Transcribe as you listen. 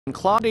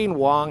Claudine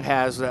Wong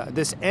has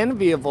this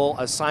enviable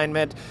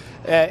assignment.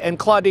 And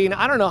Claudine,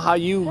 I don't know how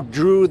you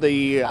drew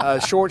the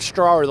short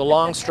straw or the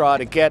long straw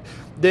to get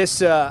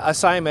this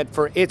assignment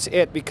for It's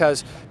It,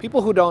 because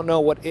people who don't know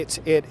what It's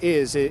It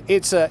is,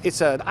 it's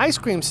an ice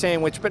cream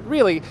sandwich, but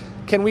really,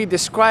 can we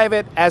describe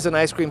it as an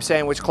ice cream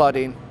sandwich,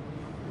 Claudine?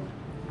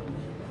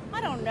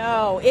 I don't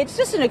know. It's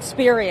just an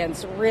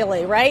experience,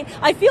 really, right?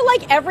 I feel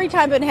like every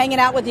time I've been hanging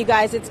out with you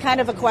guys, it's kind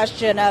of a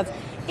question of,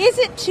 is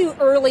it too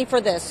early for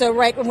this? So,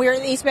 right, when we were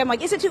in the East Bay, I'm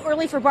like, is it too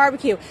early for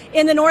barbecue?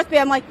 In the North Bay,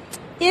 I'm like,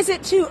 is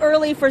it too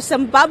early for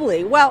some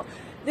bubbly? Well,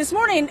 this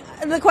morning,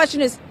 the question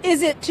is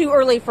it too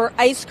early for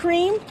ice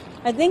cream?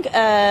 I think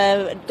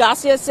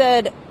Dacia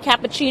said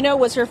cappuccino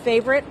was her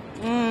favorite.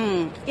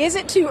 Is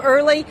it too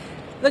early?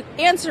 The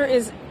answer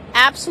is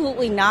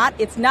absolutely not.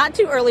 It's not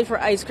too early for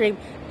ice cream,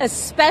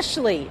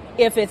 especially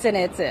if it's an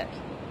It's It.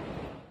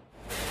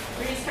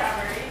 3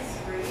 strawberries,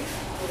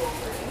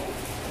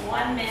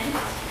 1 mint,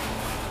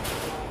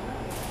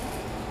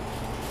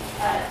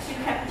 2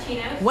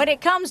 cappuccinos. When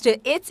it comes to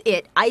It's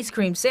It ice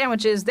cream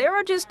sandwiches, there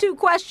are just 2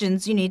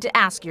 questions you need to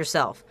ask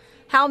yourself.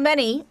 How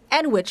many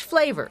and which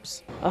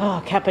flavors?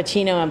 Oh,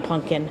 cappuccino and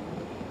pumpkin.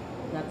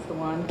 That's the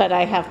one. But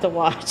I have to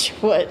watch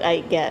what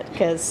I get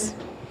because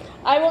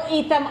I will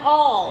eat them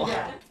all.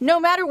 No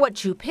matter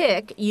what you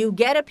pick, you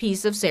get a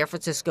piece of San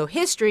Francisco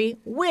history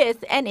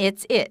with an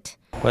It's It.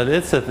 Well,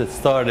 It's It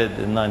started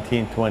in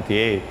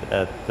 1928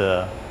 at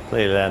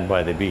Playland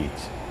by the beach.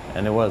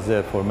 And it was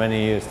there for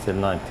many years till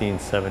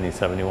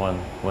 1970-71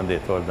 when they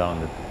tore down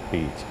the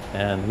beach.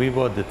 And we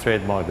bought the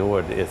trademark, the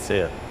word It's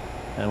It.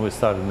 And we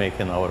started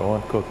making our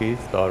own cookies,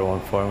 our own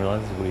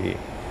formulas. We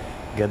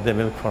get the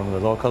milk from the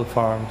local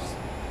farms,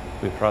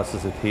 we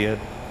process it here,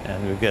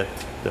 and we get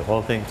the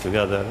whole thing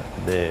together,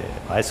 the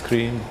ice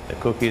cream, the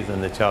cookies,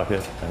 and the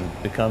chocolate, and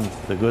it becomes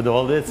the good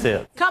old It's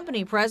It.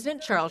 Company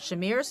President Charles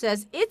Shamir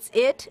says It's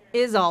It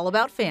is all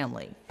about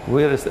family.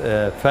 We're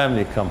a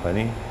family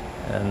company,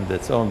 and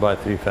it's owned by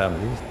 3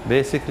 families.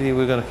 Basically,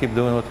 we're going to keep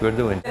doing what we're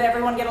doing. Did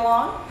everyone get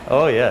along?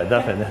 Oh, yeah,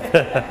 definitely.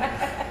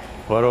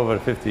 For over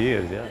 50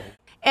 years, yeah.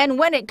 And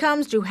when it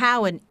comes to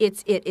how an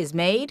It's It is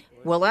made,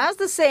 well, as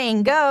the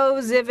saying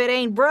goes, if it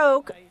ain't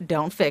broke,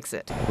 don't fix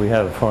it. We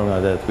have a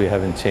formula that we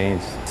haven't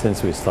changed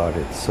since we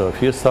started. So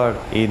if you start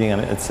eating an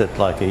It's It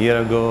like a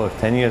year ago or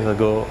 10 years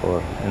ago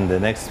or in the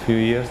next few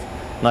years,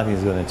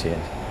 nothing's going to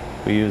change.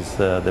 We use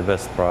the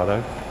best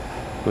product.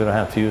 We don't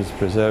have to use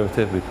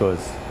preservative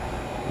because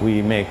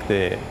we make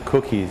the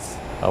cookies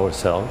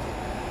ourselves,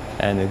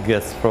 and it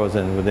gets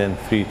frozen within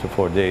 3 to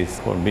 4 days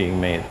from being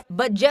made.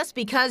 But just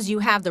because you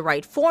have the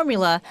right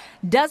formula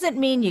doesn't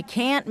mean you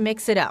can't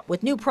mix it up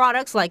with new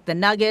products like the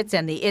nuggets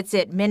and the It's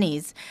It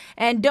minis.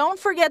 And don't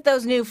forget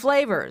those new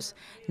flavors.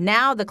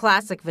 Now the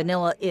classic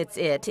vanilla It's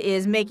It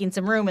is making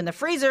some room in the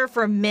freezer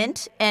for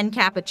mint and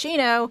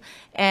cappuccino,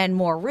 and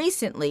more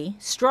recently,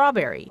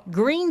 strawberry,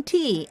 green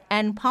tea,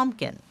 and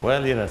pumpkin.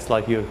 Well, you know, it's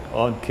like your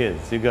own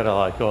kids. You gotta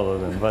like all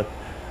of them. But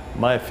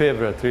my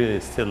favorite really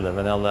is still the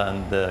vanilla,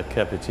 and the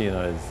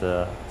cappuccino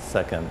is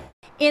second.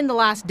 In the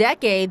last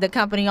decade, the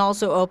company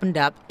also opened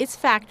up its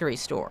factory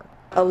store.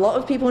 A lot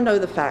of people know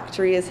the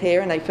factory is here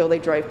and they feel they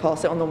drove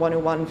past it on the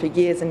 101 for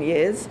years and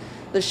years.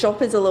 The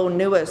shop is a little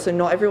newer, so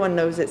not everyone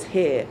knows it's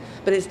here,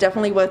 but it's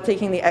definitely worth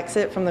taking the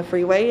exit from the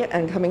freeway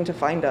and coming to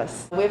find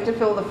us. We have to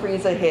fill the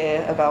freezer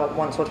here about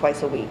once or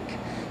twice a week,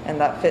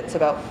 and that fits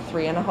about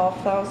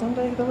 3,500,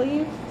 I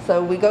believe.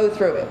 So we go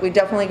through it. We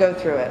definitely go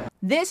through it.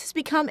 This has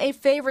become a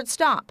favorite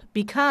stop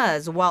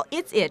because while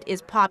It's It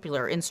is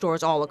popular in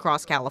stores all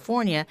across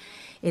California,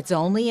 it's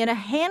only in a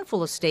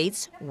handful of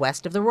states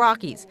west of the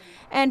Rockies.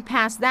 And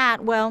past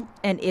that, well,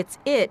 an It's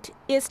It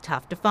is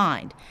tough to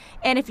find.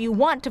 And if you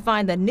want to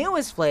find the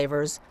newest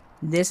flavors,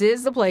 this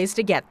is the place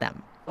to get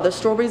them. The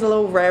strawberry's a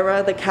little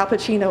rarer. The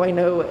cappuccino, I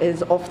know,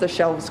 is off the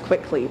shelves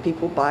quickly.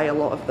 People buy a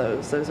lot of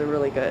those. Those are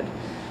really good.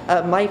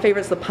 My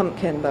favorite's the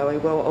pumpkin, though. I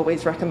will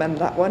always recommend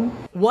that one.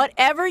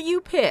 Whatever you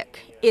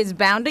pick is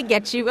bound to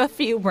get you a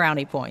few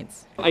brownie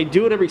points. I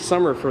do it every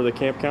summer for the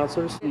camp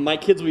counselors. My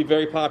kids will be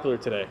very popular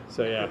today,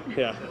 so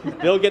yeah.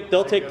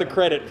 They'll take the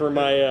credit for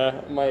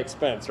my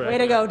expense, right? Way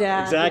to go,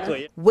 Dad.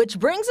 Exactly. Which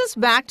brings us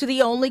back to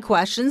the only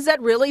questions that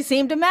really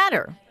seem to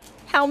matter.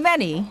 How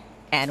many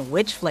and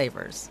which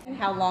flavors? And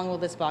how long will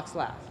this box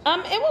last?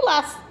 It will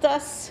last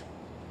us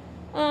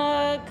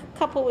a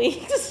couple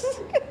weeks.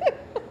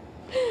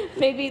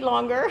 Maybe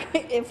longer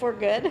if we're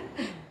good.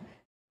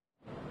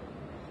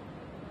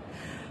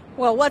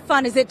 Well, what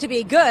fun is it to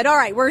be good? All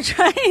right, we're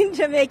trying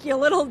to make you a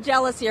little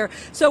jealous here.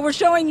 So we're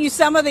showing you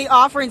some of the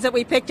offerings that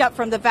we picked up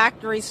from the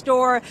factory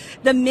store,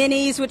 the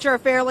minis, which are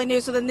fairly new.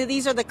 So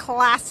these are the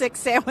classic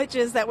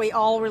sandwiches that we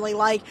all really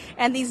like.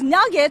 And these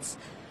nuggets,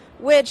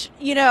 which,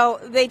 you know,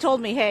 they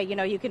told me, hey, you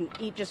know, you can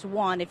eat just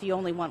one if you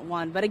only want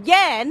one. But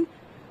again,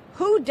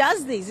 who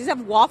does these? These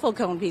have waffle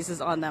cone pieces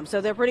on them, so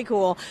they're pretty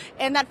cool.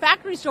 And that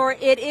factory store,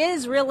 it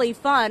is really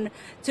fun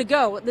to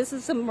go. This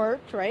is some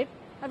merch, right?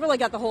 I've really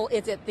got the whole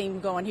It's It theme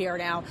going here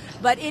now.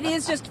 But it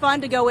is just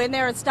fun to go in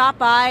there and stop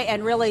by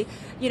and really,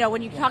 you know,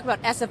 when you talk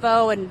about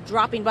SFO and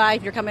dropping by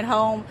if you're coming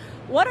home,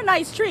 what a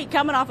nice treat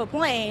coming off a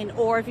plane,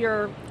 or if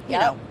you're, you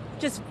know,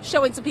 just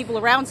showing some people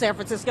around San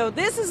Francisco,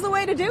 this is the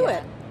way to do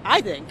it,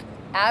 I think.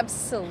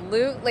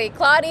 Absolutely.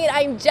 Claudine,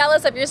 I'm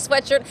jealous of your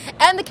sweatshirt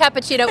and the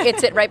cappuccino.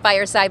 It's It right by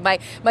your side. My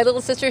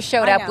little sister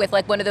showed up with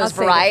like one of those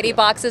variety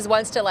boxes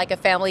once to like a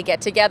family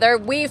get together.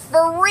 We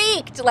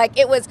freaked. Like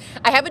it was,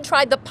 I haven't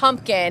tried the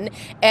pumpkin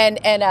and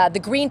the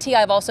green tea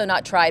I've also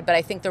not tried, but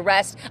I think the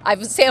rest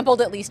I've sampled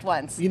at least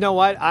once. You know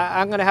what?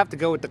 I'm going to have to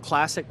go with the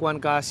classic one,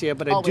 Garcia,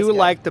 but I do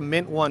like the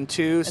mint one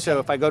too. Okay. So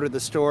if I go to the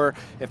store,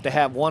 if they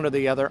have one or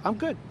the other, I'm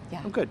good.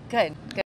 Yeah. I'm good. Good.